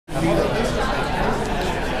Go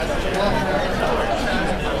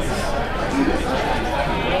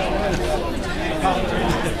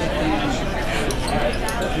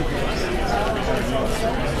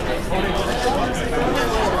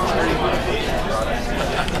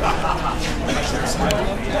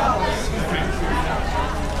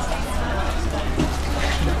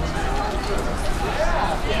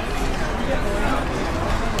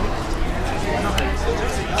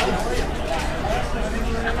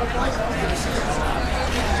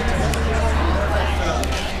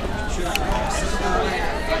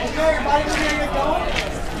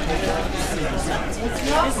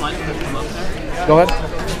ahead.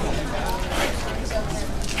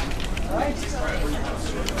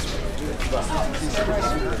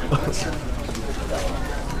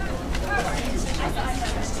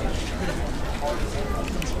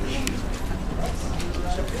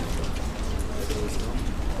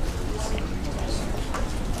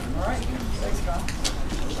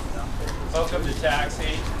 Welcome to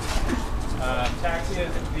Taxi. Taxi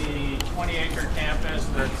is the 20-acre campus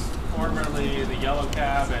that's formerly the Yellow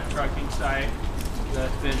Cab and trucking site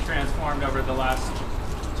that's been transformed over the last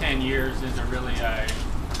 10 years into really a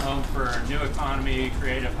home for new economy,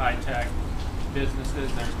 creative high-tech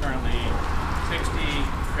businesses. There's currently 60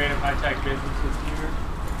 creative high-tech businesses here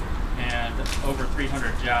and over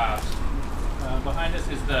 300 jobs. Behind us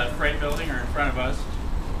is the freight building, or in front of us,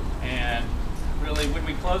 and really when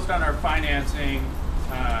we closed on our financing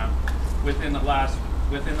within the last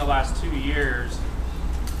 2 years,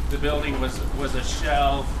 the building was a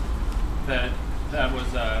shell that was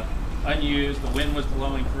unused. The wind was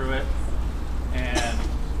blowing through it, and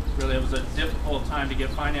really it was a difficult time to get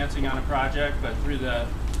financing on a project. But through the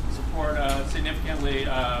support significantly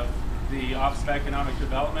of the Office of Economic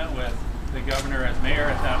Development, with the governor as mayor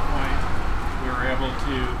at that point, we were able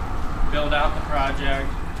to build out the project.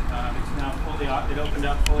 It's now it opened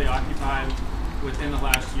up fully occupied within the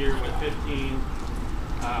last year with 15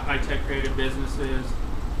 high-tech creative businesses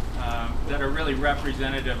that are really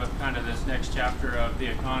representative of kind of this next chapter of the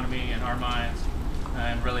economy in our minds,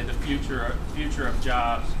 and really the future of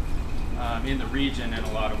jobs in the region in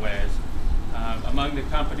a lot of ways. Among the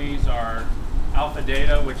companies are Alpha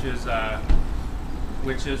Data, which is a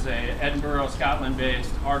Edinburgh,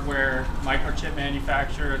 Scotland-based hardware microchip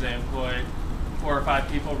manufacturer. They employ 4 or 5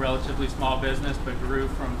 people, relatively small business, but grew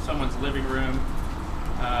from someone's living room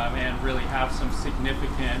and really have some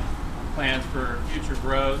significant plans for future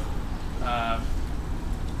growth.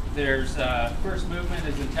 There's First Movement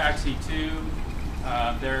is in Taxi 2.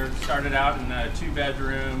 They're started out in a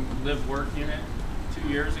 2-bedroom live-work unit 2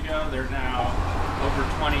 years ago. They're now over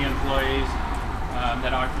 20 employees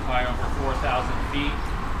that occupy over 4,000 feet.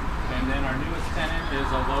 And then our newest tenant is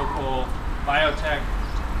a local biotech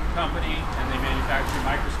company, and they manufacture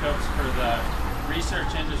microscopes for the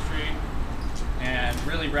research industry, and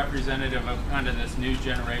really representative of kind of this new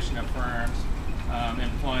generation of firms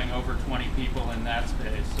employing over 20 people in that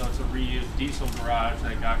space. So it's a reused diesel garage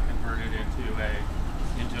that got converted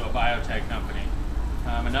into a biotech company.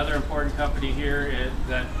 Another important company here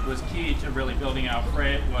that was key to really building out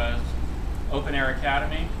freight was Open Air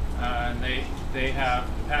Academy. And they have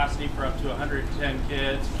capacity for up to 110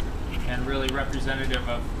 kids, and really representative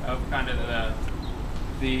of kind of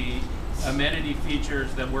the amenity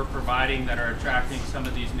features that we're providing that are attracting some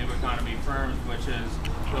of these new economy firms, which is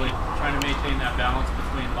really trying to maintain that balance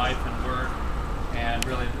between life and work, and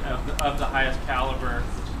really of the highest caliber,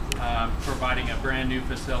 providing a brand new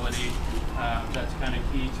facility that's kind of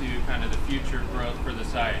key to kind of the future growth for the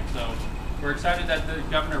site. So we're excited that the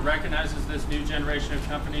governor recognizes this new generation of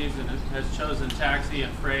companies and has chosen Taxi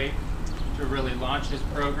and Freight to really launch his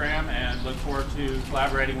program, and look forward to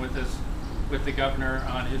collaborating with the governor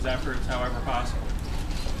on his efforts however possible.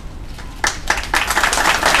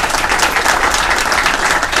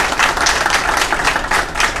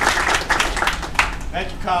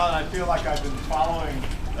 Thank you, Colin. I feel like I've been following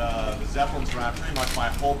the Zeppelins around pretty much my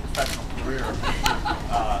whole professional career.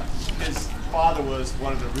 His father was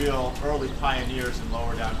one of the real early pioneers in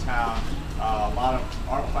lower downtown. A lot of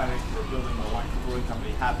our planning for building the Wine Brewing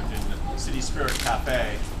Company happened in the City Spirit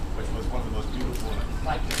Cafe, which was one of the most beautiful and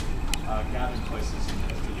eclectic gathering places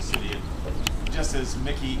in the city. And just as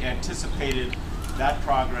Mickey anticipated that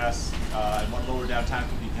progress and what lower downtown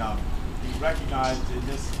could become, he recognized in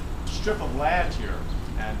this strip of land here,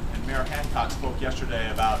 and Mayor Hancock spoke yesterday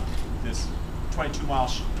about this 22-mile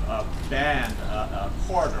band,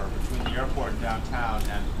 corridor between the airport and downtown,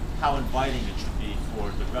 and how inviting it should be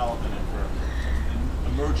for development and for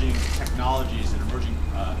emerging technologies and emerging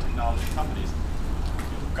technology companies.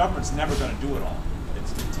 Government's never going to do it all.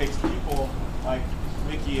 It takes people like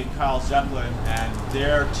Mickey and Kyle Zeppelin and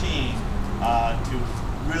their team to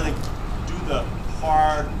really do the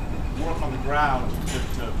hard work on the ground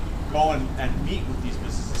to go and meet with these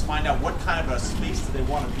businesses, find out what kind of a space do they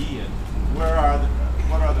want to be in, what are the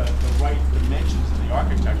right dimensions of the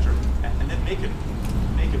architecture, and then make it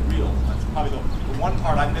real. That's probably the one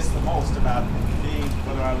part I miss the most about being,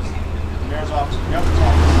 whether I was in the mayor's office or the governor's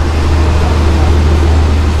office.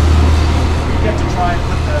 You get to try and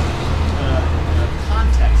put the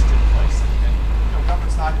context in place. And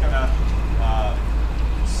government's not going to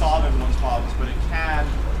solve everyone's problems, but it can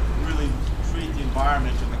really create the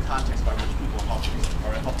environment and the context by which people help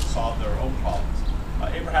to solve their own problems.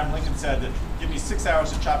 Abraham Lincoln said that, give me 6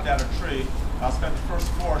 hours to chop down a tree, I'll spend the first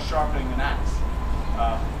 4 sharpening an axe.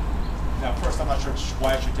 Now, first, I'm not sure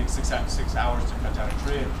why it should take 6 hours to cut down a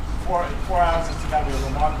tree. And 4 hours is to have a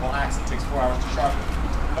remarkable axe that takes 4 hours to sharpen.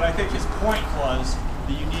 But I think his point was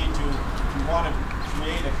that you need to, if you want to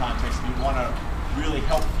create a context, if you want to really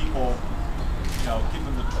help people, give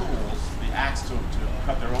them the tools, the axe to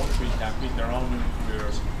cut their own trees down, create their own new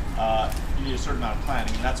careers, you need a certain amount of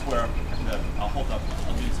planning, and that's where I'll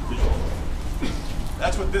use a visual.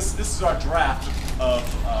 That's what this is our draft of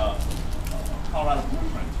Colorado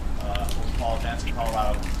Blueprint, what we call Advancing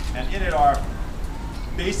Colorado, and in it are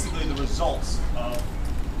basically the results of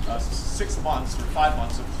 6 months or 5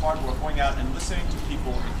 months of hard work going out and listening to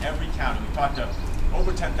people in every county. We talked to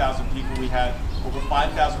over 10,000 people. We had over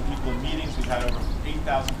 5,000 people in meetings. We've had over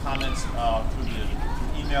 8,000 comments through the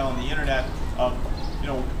email and the internet of,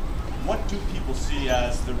 what do people see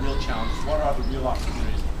as the real challenges? What are the real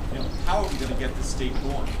opportunities? How are we going to get the state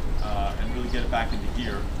going and really get it back into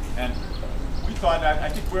gear? And we thought, I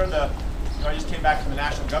think we're I just came back from the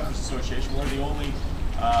National Governors Association. We're the only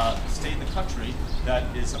state in the country that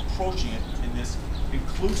is approaching it in this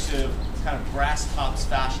inclusive kind of brass tacks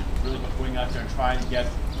fashion, really going out there and trying to get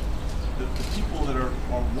the people that are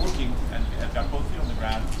working and have got both feet on the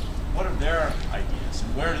ground, what are their ideas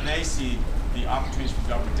and where do they see the opportunities for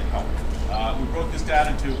government to help? We broke this down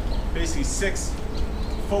into basically 6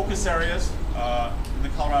 focus areas in the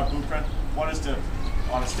Colorado Blueprint. One is to,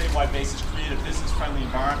 on a statewide basis, create a business-friendly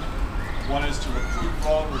environment. One is to recruit,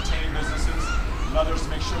 grow, and retain businesses. Another is to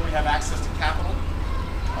make sure we have access to capital.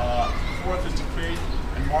 Fourth is to create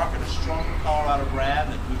and market a stronger Colorado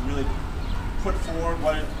brand that we really put forward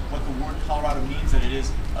what the word Colorado means, that it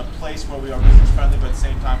is a place where we are business friendly, but at the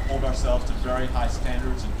same time hold ourselves to very high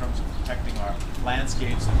standards in terms of protecting our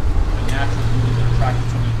landscapes and the natural beauty that attracted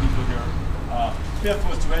so many people here. Fifth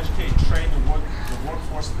was to educate and train the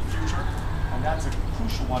workforce of the future, and that's a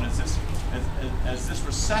crucial one as this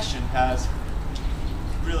recession has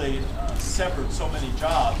really severed so many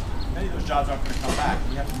jobs. Many of those jobs aren't going to come back.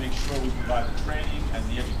 We have to make sure we provide the training and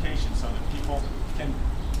the education so that people can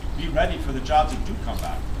be ready for the jobs that do come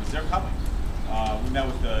back, because they're coming. We met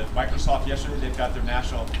with Microsoft yesterday. They've got their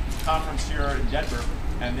national conference here in Denver,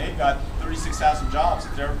 and they've got 36,000 jobs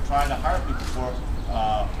that they're trying to hire people for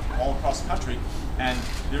all across the country. And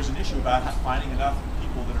there's an issue about finding enough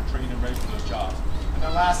people that are trained and ready for those jobs. And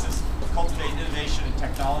then last is cultivate innovation and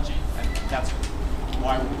technology, and that's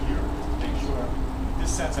why we're here. Make sure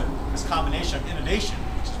this sense of this combination of innovation,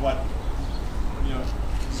 which is what,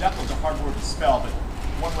 Zeppelin's a hard word to spell, but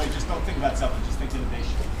one way, just don't think about Zeppelin, just think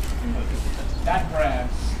innovation. That brand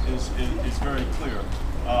is very clear.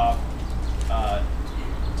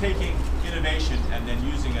 Taking innovation and then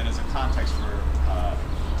using it as a context for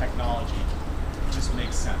technology just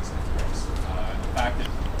makes sense. And the fact that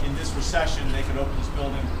in this recession they could open this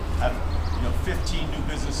building, have 15 new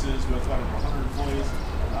businesses with over 100 employees,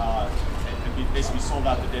 and be basically sold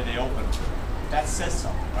out the day they open. That says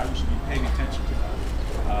something, right? We should be paying attention to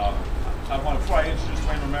that. Before I introduce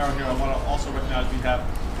Dwayne Romero here, I want to also recognize we have a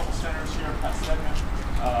couple senators here, Pat Stedman,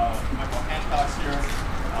 Michael Hancock's here,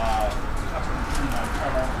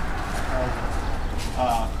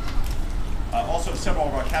 also several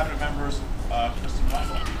of our cabinet members. Kristen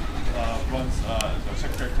Russell runs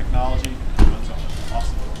Secretary of Technology, runs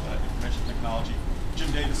Office of Information Technology.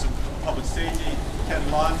 Jim Davis of Public Safety, Ken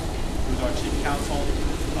Lund, who's our Chief Counsel,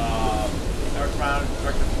 Eric Brown,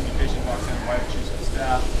 Director of Communications, Roxanne White, Chief of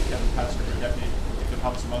Staff, Kevin Pastor, Deputy. There's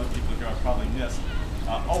probably some other people here I probably missed.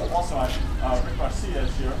 Also, Rick Garcia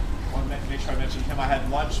is here. I want to make sure I mentioned him. I had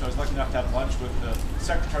lunch. I was lucky enough to have lunch with the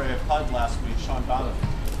Secretary of HUD last week, Sean Donovan.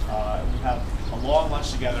 We had a long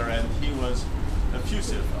lunch together, and he was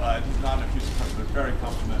effusive. He's not an effusive person, but very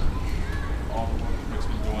complimentary of all the work that Rick's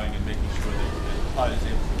been doing and making sure that HUD is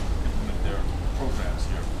able to implement their programs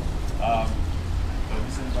here.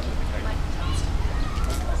 Is anybody think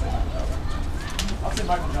I'll say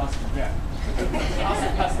Michael Johnson again. I'll say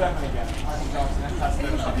Pat Stedman again. Michael Johnson and Pat Stedman.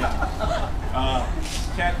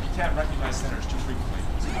 centers too frequently.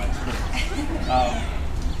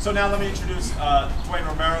 So now let me introduce Dwayne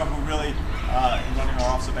Romero, who really, in running our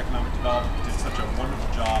Office of Economic Development, did such a wonderful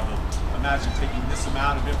job of, imagine taking this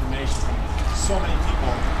amount of information from so many people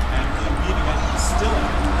and really weaving it and distilling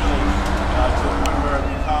it really to the point where it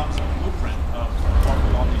becomes a blueprint of what we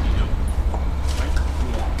all need to do. Right?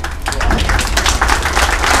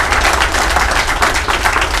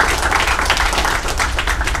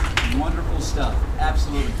 Wonderful stuff.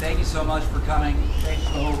 Absolutely. Thank you so much for coming. Thanks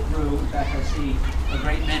to the whole crew. In fact, I see a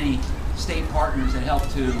great many state partners that help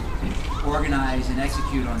to organize and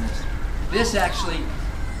execute on this. This actually,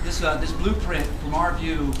 this blueprint, from our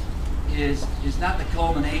view, is not the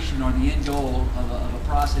culmination or the end goal of a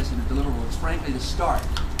process and a deliverable. It's frankly the start.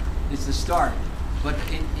 It's the start. But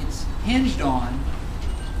it's hinged on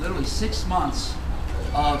literally 6 months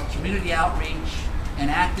of community outreach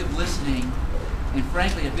and active listening, and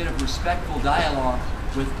frankly a bit of respectful dialogue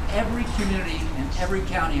with every community and every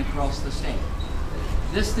county across the state.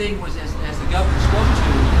 This thing was, as the governor spoke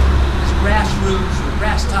to, this grassroots or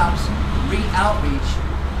grass tops outreach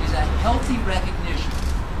is a healthy recognition.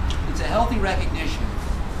 It's a healthy recognition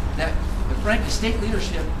that frankly state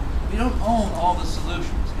leadership, we don't own all the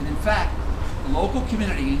solutions. And in fact, the local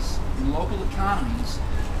communities and local economies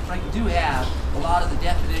frankly do have a lot of the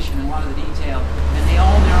definition and a lot of the detail, and they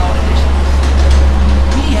own their own initiatives.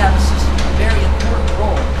 We have a very important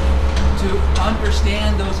role to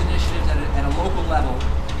understand those initiatives at a local level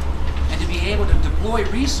and to be able to deploy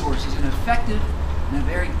resources in an effective and a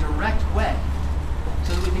very direct way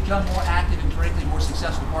so that we become more active and frankly more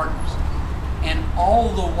successful partners. And all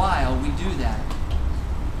the while we do that,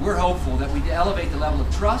 we're hopeful that we elevate the level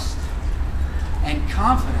of trust and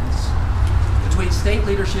confidence between state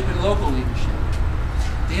leadership and local leadership.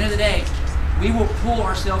 At the end of the day, we will pull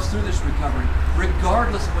ourselves through this recovery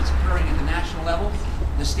regardless of what's occurring at the national level.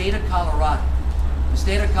 The state of Colorado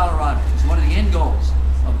is one of the end goals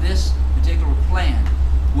of this particular plan,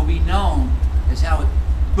 will be known as how it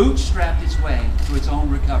bootstrapped its way to its own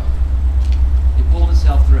recovery. It pulled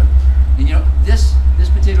itself through. And you know, this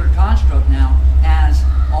particular construct now has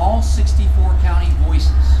all 64 county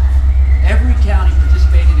voices. Every county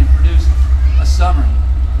participated and produced a summary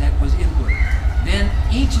that was input. Then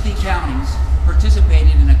each of the counties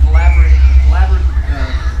participated in a collaborative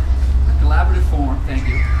form, thank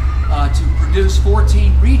you, to produce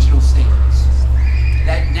 14 regional statements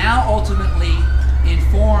that now ultimately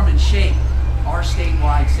inform and shape our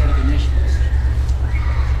statewide set of initiatives.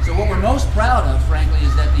 So what we're most proud of, frankly,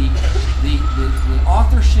 is that the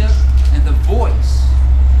authorship and the voice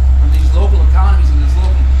from these local economies and these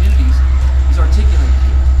local communities is articulated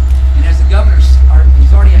here. And as the governor's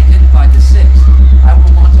he's already identified the 6, I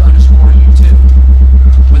will want to underscore 2.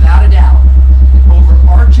 Without a doubt, the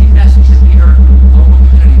overarching message that we heard from local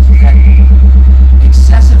communities is that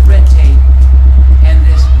excessive red tape and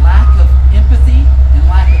this lack of empathy and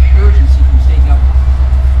lack of urgency from state government.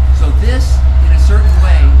 So this, in a certain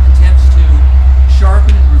way, attempts to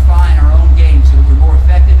sharpen and refine our own game so that we're more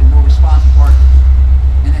effective and more responsive partners.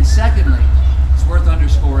 And then secondly, it's worth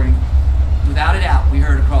underscoring, without a doubt, we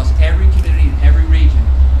heard across every community and every region,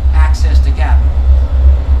 access to capital.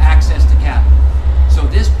 Access to capital. So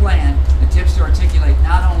this plan attempts to articulate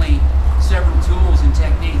not only several tools and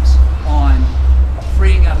techniques on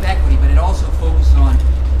freeing up equity, but it also focuses on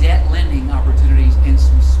debt lending opportunities and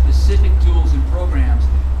some specific tools and programs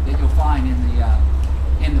that you'll find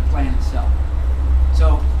in the plan itself.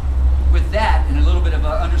 So with that, and a little bit of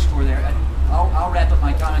an underscore there, I'll wrap up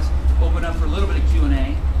my comments, open up for a little bit of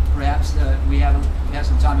Q&A. Perhaps we have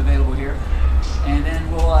some time available here, and then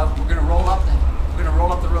we're going to roll up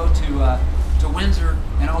the road to Windsor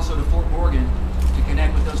and also to Fort Morgan to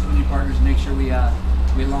connect with those community partners and make sure we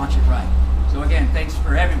launch it right. So again, thanks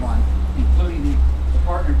for everyone, including the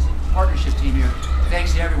partnership team here.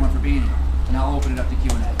 Thanks to everyone for being here, and I'll open it up to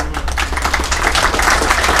Q&A.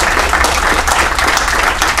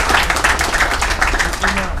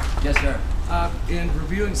 Yes, sir. In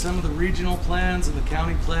reviewing some of the regional plans and the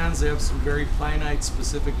county plans, they have some very finite,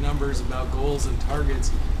 specific numbers about goals and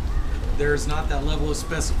targets. There's not that level of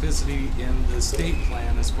specificity in the state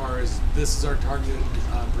plan as far as this is our targeted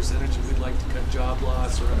percentage and we'd like to cut job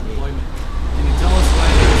loss or unemployment. Can you tell us why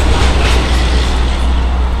there's not that?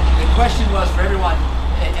 The question was for everyone,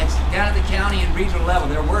 it's down at the county and regional level,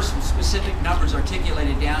 there were some specific numbers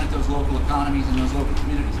articulated down at those local economies and those local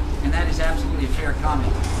communities, and that is absolutely a fair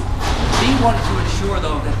comment. We wanted to ensure,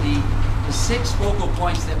 though, that the 6 focal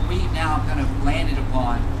points that we've now kind of landed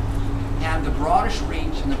upon have the broadest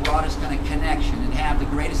reach and the broadest kind of connection and have the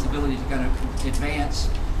greatest ability to kind of advance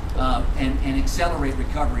and accelerate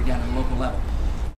recovery down at the local level.